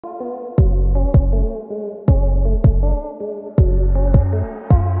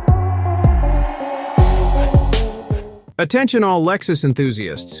Attention all Lexus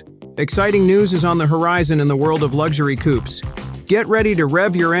enthusiasts. Exciting news is on the horizon in the world of luxury coupes. Get ready to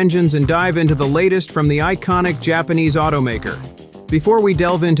rev your engines and dive into the latest from the iconic Japanese automaker. Before we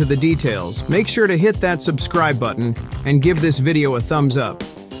delve into the details, make sure to hit that subscribe button and give this video a thumbs up.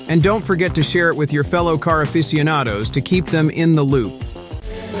 And don't forget to share it with your fellow car aficionados to keep them in the loop.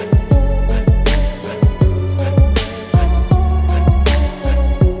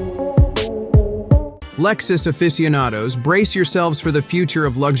 Lexus aficionados, brace yourselves for the future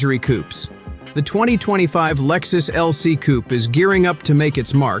of luxury coupes. The 2025 Lexus LC Coupe is gearing up to make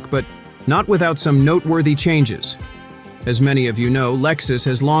its mark, but not without some noteworthy changes. As many of you know, Lexus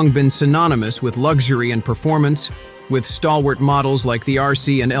has long been synonymous with luxury and performance, with stalwart models like the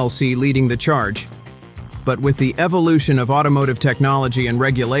RC and LC leading the charge. But with the evolution of automotive technology and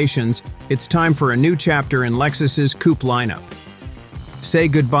regulations, it's time for a new chapter in Lexus's coupe lineup. Say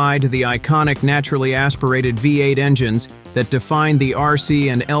goodbye to the iconic naturally aspirated V8 engines that defined the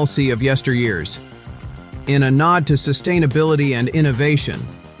RC and LC of yesteryears. In a nod to sustainability and innovation,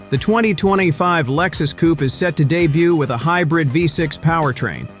 the 2025 Lexus Coupe is set to debut with a hybrid V6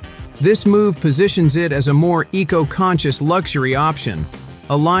 powertrain. This move positions it as a more eco-conscious luxury option,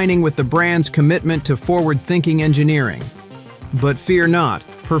 aligning with the brand's commitment to forward-thinking engineering. But fear not,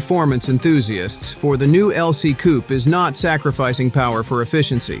 performance enthusiasts, for the new LC Coupe is not sacrificing power for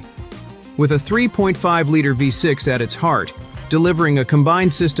efficiency. With a 3.5-liter V6 at its heart, delivering a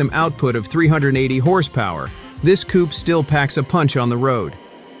combined system output of 380 horsepower, this coupe still packs a punch on the road.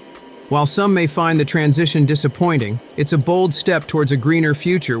 While some may find the transition disappointing, it's a bold step towards a greener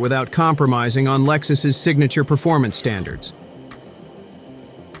future without compromising on Lexus's signature performance standards.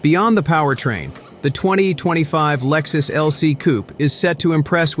 Beyond the powertrain, the 2025 Lexus LC Coupe is set to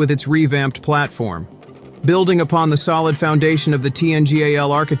impress with its revamped platform. Building upon the solid foundation of the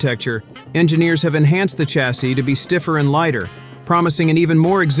TNGAL architecture, engineers have enhanced the chassis to be stiffer and lighter, promising an even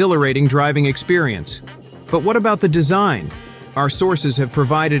more exhilarating driving experience. But what about the design? Our sources have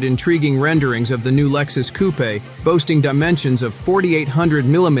provided intriguing renderings of the new Lexus Coupe, boasting dimensions of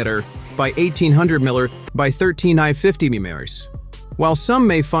 4,800mm by 1,800mm by 1,350mm. While some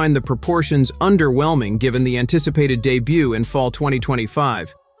may find the proportions underwhelming given the anticipated debut in fall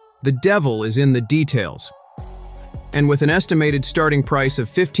 2025, the devil is in the details. And with an estimated starting price of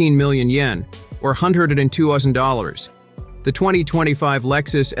 15 million yen, or $102,000, the 2025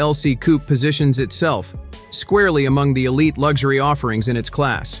 Lexus LC Coupe positions itself squarely among the elite luxury offerings in its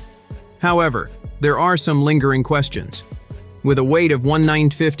class. However, there are some lingering questions. With a weight of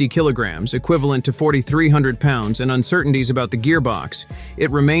 1,950 kilograms, equivalent to 4,300 pounds, and uncertainties about the gearbox, it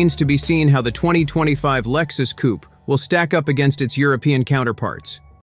remains to be seen how the 2025 Lexus Coupe will stack up against its European counterparts.